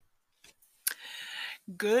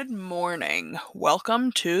Good morning.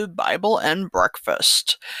 Welcome to Bible and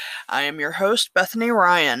Breakfast. I am your host, Bethany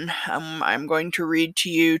Ryan. I'm going to read to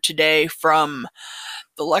you today from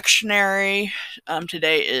the lectionary.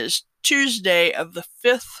 Today is Tuesday of the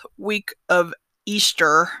 5th week of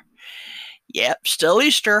Easter. Yep, still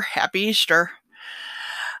Easter. Happy Easter.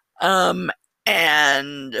 And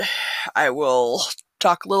I will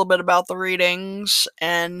talk a little bit about the readings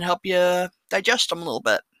and help you digest them a little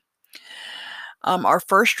bit. Our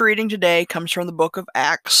first reading today comes from the book of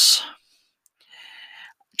Acts,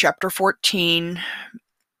 chapter 14,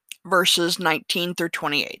 verses 19 through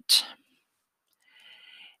 28.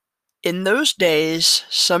 In those days,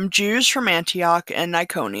 some Jews from Antioch and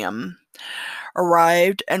Iconium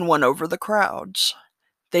arrived and won over the crowds.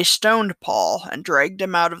 They stoned Paul and dragged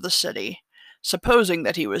him out of the city, supposing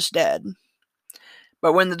that he was dead.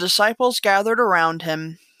 But when the disciples gathered around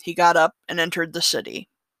him, he got up and entered the city.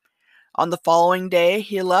 On the following day,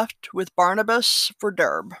 he left with Barnabas for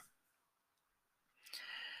Derbe.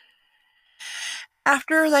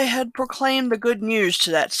 After they had proclaimed the good news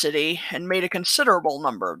to that city and made a considerable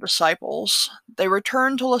number of disciples, they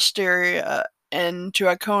returned to Lystra and to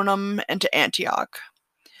Iconium and to Antioch.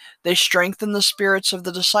 They strengthened the spirits of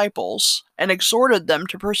the disciples and exhorted them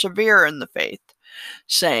to persevere in the faith,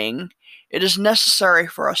 saying, "It is necessary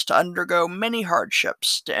for us to undergo many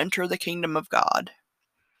hardships to enter the kingdom of God."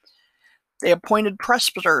 They appointed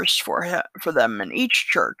presbyters for them in each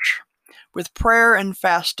church, with prayer and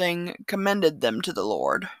fasting commended them to the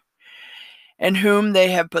Lord, in whom they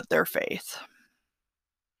have put their faith.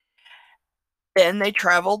 Then they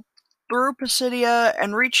traveled through Pisidia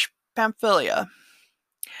and reached Pamphylia.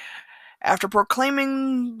 After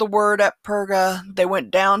proclaiming the word at Perga, they went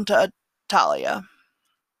down to Attalia.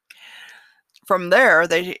 From there,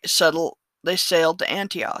 they sailed to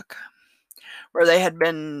Antioch, where they had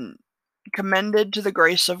been commended to the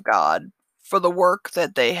grace of God for the work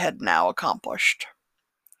that they had now accomplished.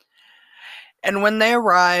 And when they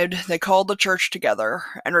arrived, they called the church together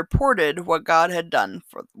and reported what God had done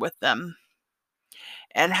with them,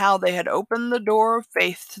 and how they had opened the door of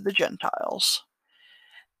faith to the Gentiles.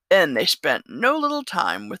 Then they spent no little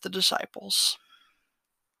time with the disciples.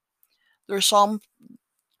 Their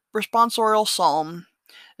responsorial psalm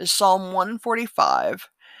is Psalm 145,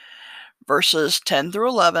 verses 10 through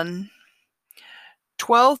 11,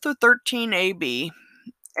 12 through 13 AB,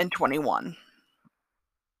 and 21.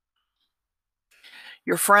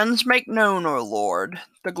 Your friends make known, O Lord,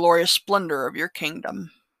 the glorious splendor of your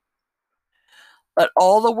kingdom. Let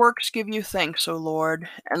all the works give you thanks, O Lord,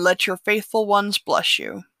 and let your faithful ones bless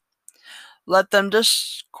you. Let them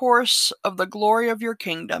discourse of the glory of your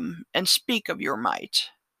kingdom and speak of your might.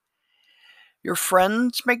 Your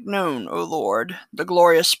friends make known, O Lord, the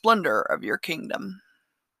glorious splendor of your kingdom,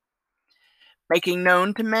 making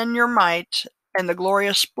known to men your might and the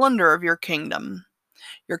glorious splendor of your kingdom.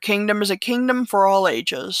 Your kingdom is a kingdom for all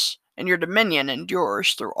ages, and your dominion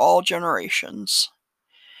endures through all generations.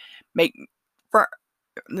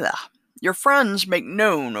 Your friends make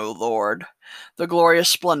known, O Lord, the glorious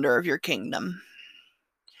splendor of your kingdom.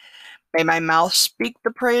 May my mouth speak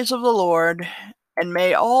the praise of the Lord, and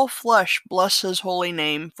may all flesh bless his holy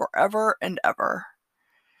name forever and ever.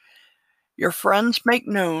 Your friends make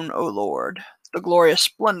known, O Lord, the glorious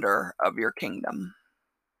splendor of your kingdom.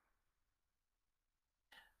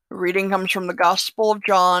 The reading comes from the Gospel of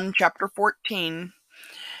John, chapter 14,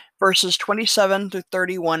 verses 27 to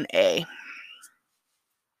 31a.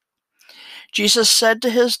 Jesus said to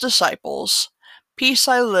his disciples, "Peace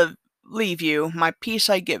I leave you, my peace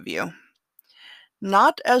I give you.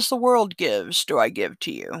 Not as the world gives do I give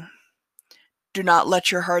to you. Do not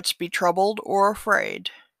let your hearts be troubled or afraid.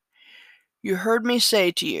 You heard me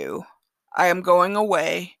say to you, I am going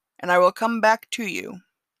away, and I will come back to you.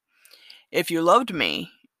 If you loved me,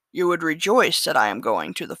 you would rejoice that I am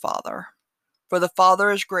going to the Father, for the Father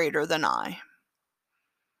is greater than I.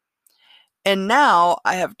 And now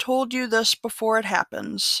I have told you this before it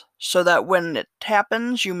happens, so that when it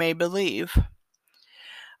happens you may believe.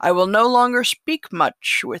 I will no longer speak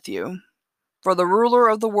much with you, for the ruler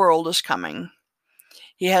of the world is coming.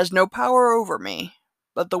 He has no power over me,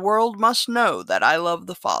 but the world must know that I love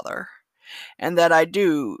the Father, and that I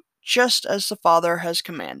do just as the Father has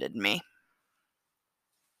commanded me."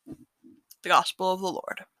 The Gospel of the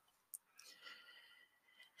Lord.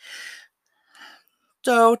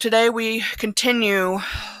 So today we continue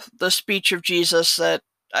the speech of Jesus that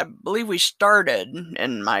I believe we started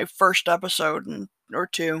in my first episode or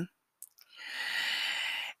two.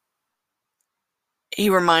 He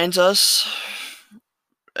reminds us,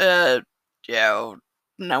 don't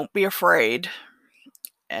be afraid.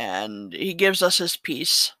 and he gives us his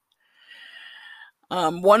peace.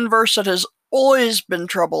 One verse that has always been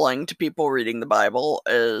troubling to people reading the Bible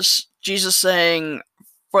is Jesus saying,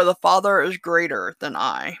 "For the Father is greater than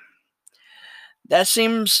I." That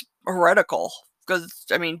seems heretical, because,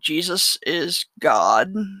 I mean, Jesus is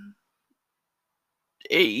God.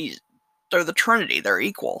 They're the Trinity, they're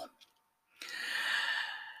equal.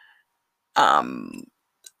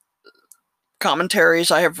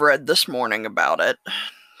 Commentaries I have read this morning about it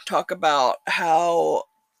talk about how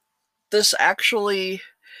this actually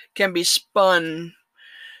can be spun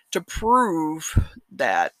to prove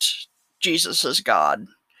that Jesus is God.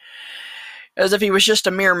 As if he was just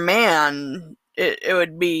a mere man, it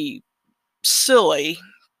would be silly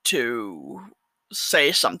to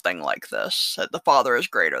say something like this, that the Father is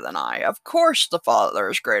greater than I. Of course the Father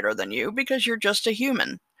is greater than you, because you're just a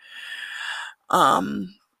human.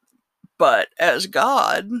 But as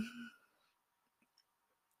God,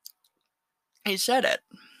 he said it.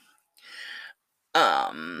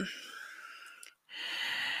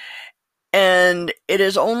 And it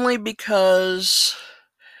is only because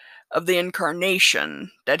of the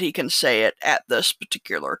incarnation that he can say it at this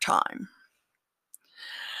particular time.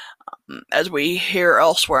 As we hear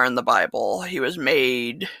elsewhere in the Bible, he was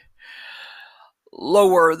made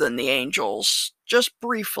lower than the angels, just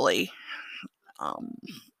briefly,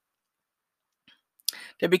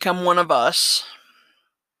 to become one of us.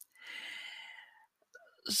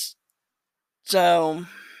 So,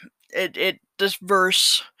 this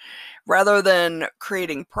verse, rather than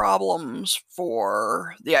creating problems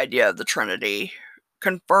for the idea of the Trinity,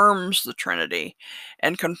 confirms the Trinity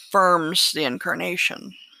and confirms the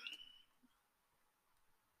incarnation.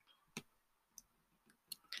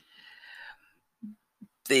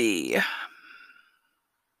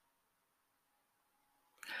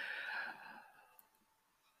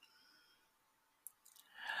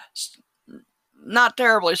 Not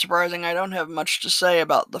terribly surprising, I don't have much to say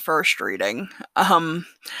about the first reading.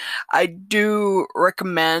 I do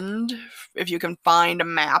recommend, if you can find a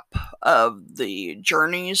map of the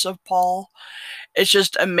journeys of Paul. It's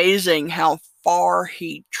just amazing how far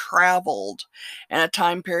he traveled in a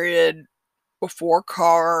time period before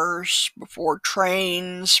cars, before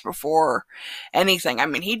trains, before anything. I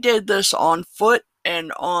mean, he did this on foot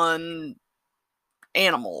and on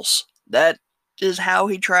animals. That is how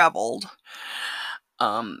he traveled.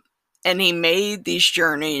 And he made these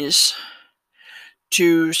journeys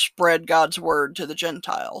to spread God's word to the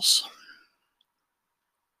Gentiles.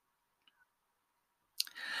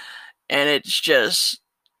 And it's just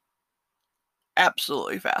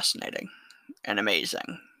absolutely fascinating and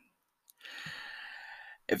amazing.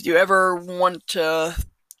 If you ever want to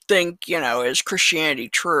think, is Christianity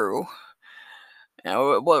true?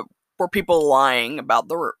 Were people lying about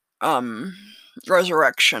the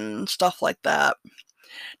resurrection, stuff like that?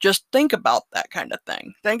 Just think about that kind of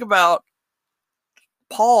thing. Think about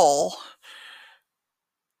Paul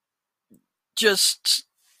just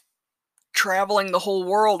traveling the whole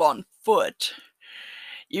world on foot.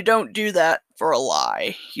 You don't do that for a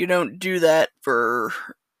lie. You don't do that for,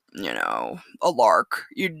 a lark.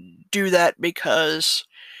 You do that because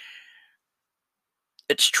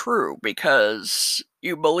it's true, because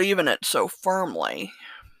you believe in it so firmly.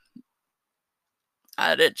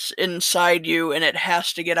 And it's inside you, and it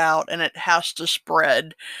has to get out, and it has to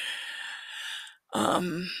spread.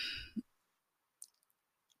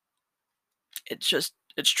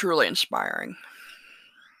 It's truly inspiring.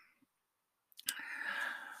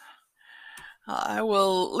 I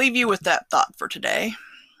will leave you with that thought for today.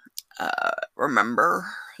 Remember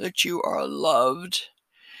that you are loved.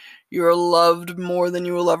 You are loved more than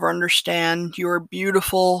you will ever understand. You are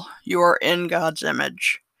beautiful. You are in God's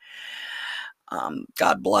image.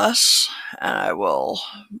 God bless, and I will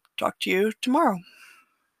talk to you tomorrow.